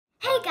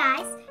Hey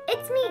guys,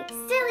 it's me,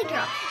 Silly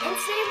Girl, and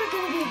today we're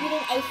going to be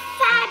reading a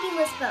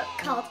fabulous book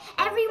called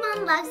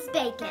Everyone Loves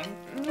Bacon.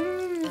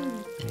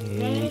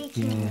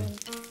 Bacon.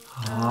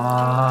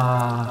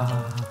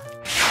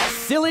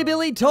 Silly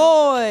Billy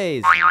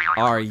Toys!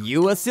 Are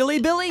you a Silly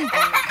Billy?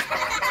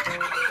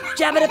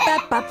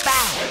 Jabba-da-ba-ba-ba!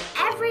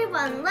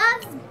 Everyone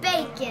loves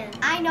bacon.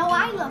 I know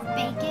I love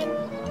bacon.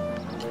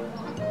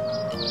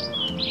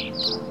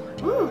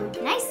 Ooh,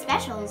 nice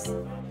specials.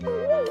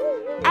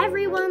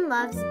 Everyone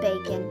loves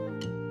bacon,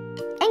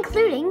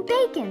 including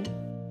bacon.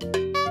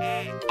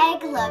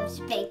 Egg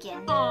loved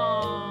bacon.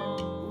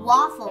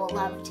 Waffle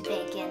loved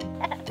bacon.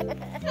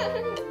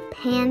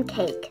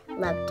 Pancake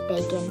loved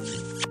bacon.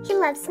 He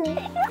loves me.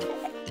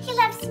 He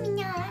loves me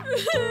not.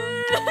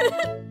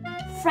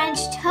 French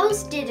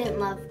toast didn't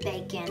love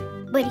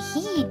bacon. But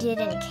he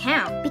didn't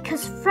count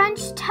because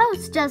French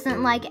toast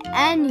doesn't like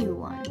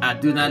anyone. I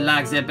do not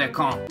like the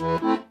bacon.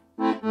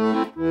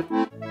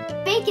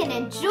 Bacon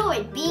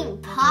enjoyed being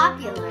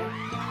popular.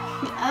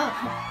 Oh,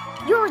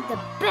 you're the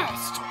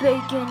best,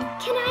 Bacon.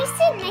 Can I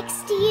sit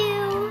next to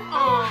you?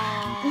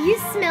 Aww. You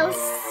smell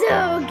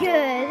so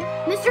good.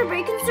 Mr.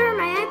 Bacon, sir,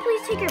 may I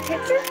please take your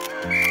picture?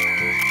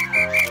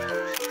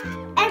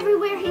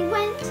 Everywhere he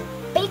went,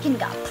 Bacon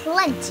got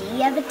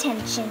plenty of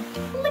attention.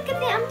 Look at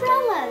the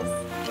umbrellas.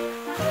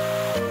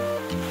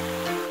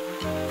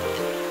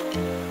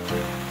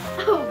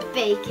 Oh,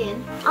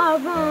 Bacon.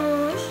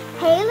 Orange.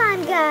 Hey,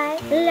 lime guy.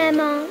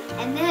 Lemon.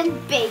 And then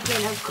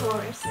Bacon, of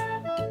course.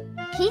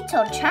 He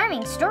told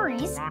charming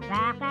stories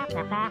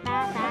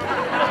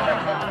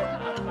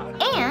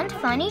and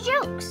funny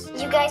jokes.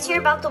 You guys hear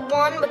about the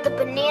one with the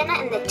banana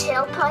and the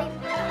tailpipe?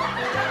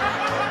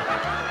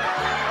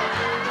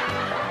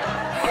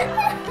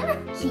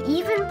 He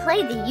even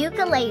played the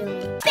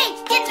ukulele.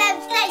 Bacon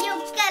loves the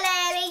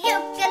ukulele,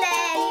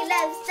 ukulele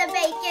loves the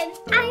bacon.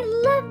 I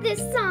love this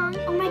song.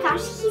 Oh my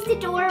gosh, he's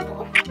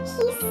adorable.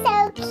 He's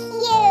so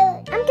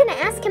cute. I'm gonna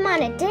ask him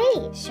on a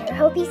date. Sure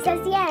hope he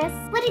says yes.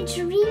 What a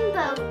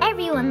dreamboat.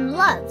 Everyone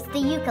loves the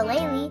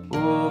ukulele.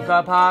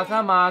 Ooka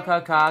paka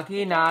maka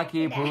kaki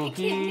naki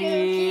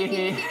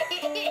pookie.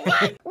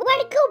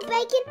 Wanna go,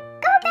 Bacon?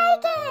 Go,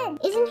 Bacon!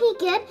 Isn't he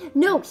good?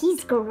 No,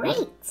 he's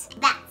great.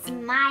 That's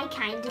my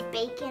kind of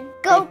bacon.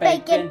 Go, Hey,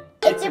 Bacon.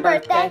 It's your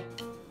birthday.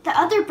 The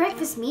other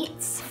breakfast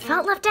meats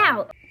felt left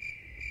out.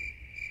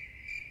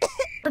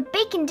 But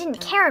Bacon didn't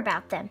care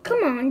about them.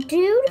 Come on,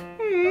 dude.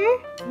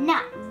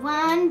 Not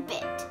one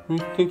bit. I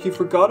think you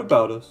forgot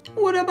about us.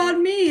 What about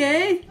me,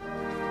 eh?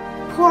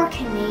 Poor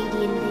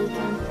Canadian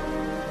Bacon.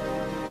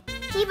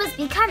 He was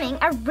becoming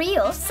a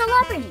real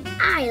celebrity.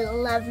 I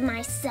love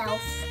myself.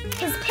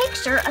 His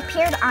picture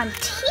appeared on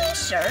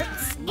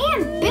t-shirts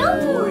and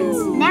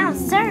billboards. Now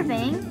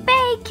serving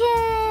bacon.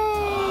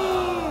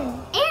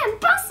 And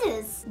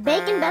buses.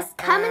 Bacon bus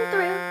coming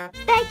through.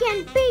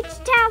 Bacon beach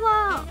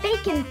towel.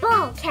 Bacon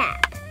ball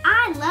cap.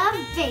 I love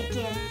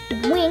bacon.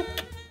 Wink.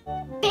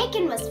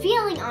 Bacon was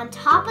feeling on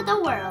top of the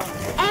world.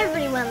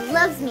 Everyone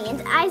loves me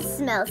and I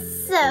smell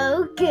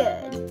so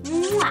good.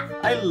 Mwah.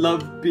 I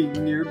love being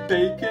near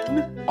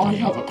Bacon. I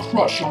have a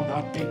crush on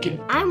that Bacon.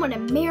 I want to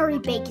marry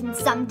Bacon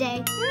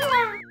someday.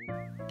 Mwah.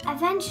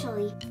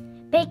 Eventually,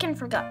 Bacon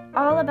forgot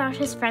all about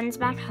his friends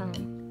back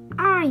home.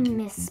 I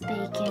miss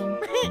Bacon.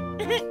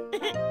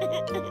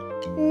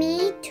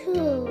 Me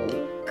too.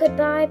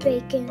 Goodbye,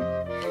 Bacon.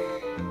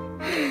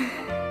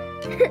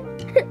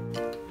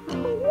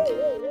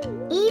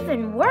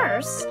 Even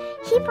worse,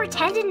 he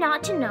pretended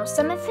not to know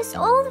some of his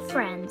old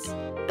friends.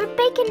 But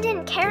Bacon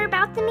didn't care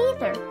about them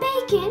either.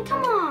 Bacon,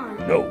 come on.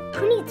 No.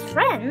 Who needs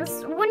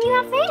friends when you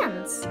have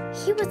fans?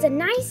 He was a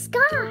nice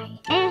guy.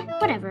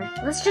 Whatever.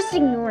 Let's just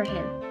ignore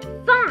him.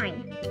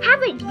 Fine.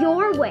 Have it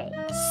your way.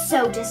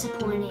 So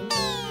disappointing.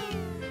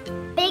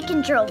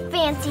 Bacon drove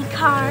fancy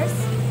cars.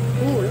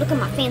 Ooh, look at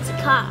my fancy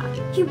car.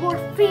 He wore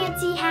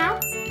fancy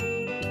hats.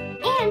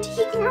 And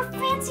he grew a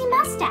fancy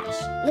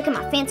mustache. Look at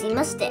my fancy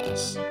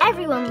mustache.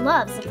 Everyone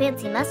loves a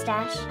fancy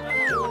mustache.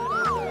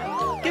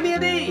 Give me a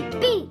B.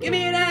 B. Give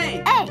me an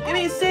A. A. Give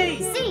me a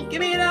C. C. Give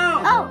me an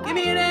O. O. Give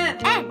me an N.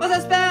 N. What's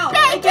that spell?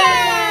 Bacon!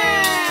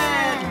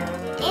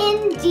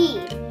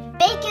 Indeed.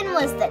 Bacon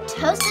was the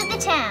toast of the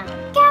town.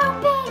 Go,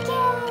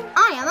 Bacon!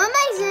 I am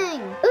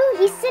amazing. Ooh,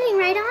 he's sitting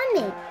right on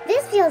me.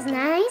 This feels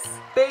nice.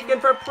 Bacon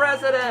for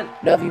president.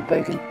 Love you,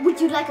 Bacon. Would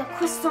you like a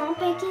croissant,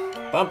 Bacon?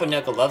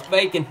 Pumpernickel loves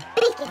bacon.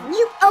 Bacon,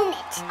 you own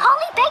it.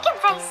 Ollie Bacon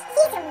Face.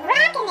 He's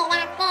rocking it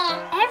out there.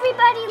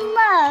 Everybody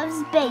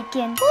loves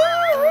bacon.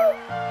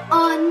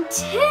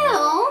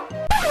 Until...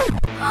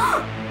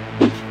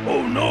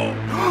 Oh no.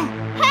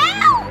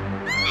 Help!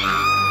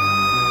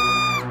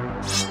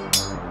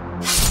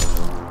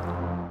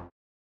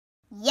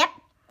 Yep.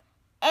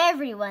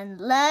 Everyone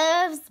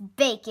loves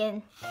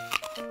bacon.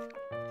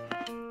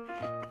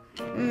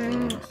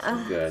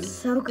 Good.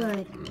 So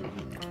good.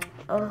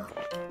 Oh.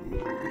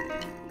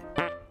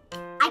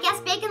 I guess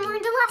Bacon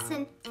learned a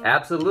lesson.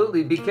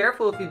 Absolutely. Be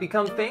careful if you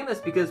become famous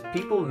because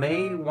people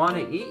may want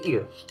to eat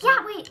you.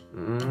 Yeah, wait.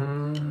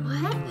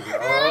 What?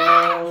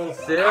 Oh,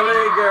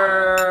 silly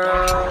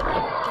girl.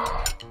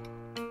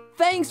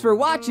 Thanks for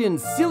watching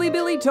Silly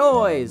Billy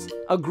Toys,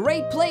 a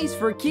great place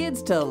for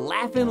kids to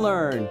laugh and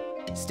learn.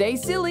 Stay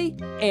silly,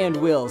 and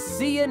we'll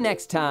see you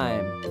next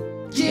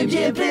time. Jim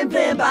Jim Flim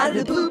Flam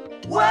Bada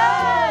Boop.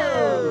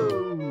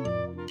 Whoa!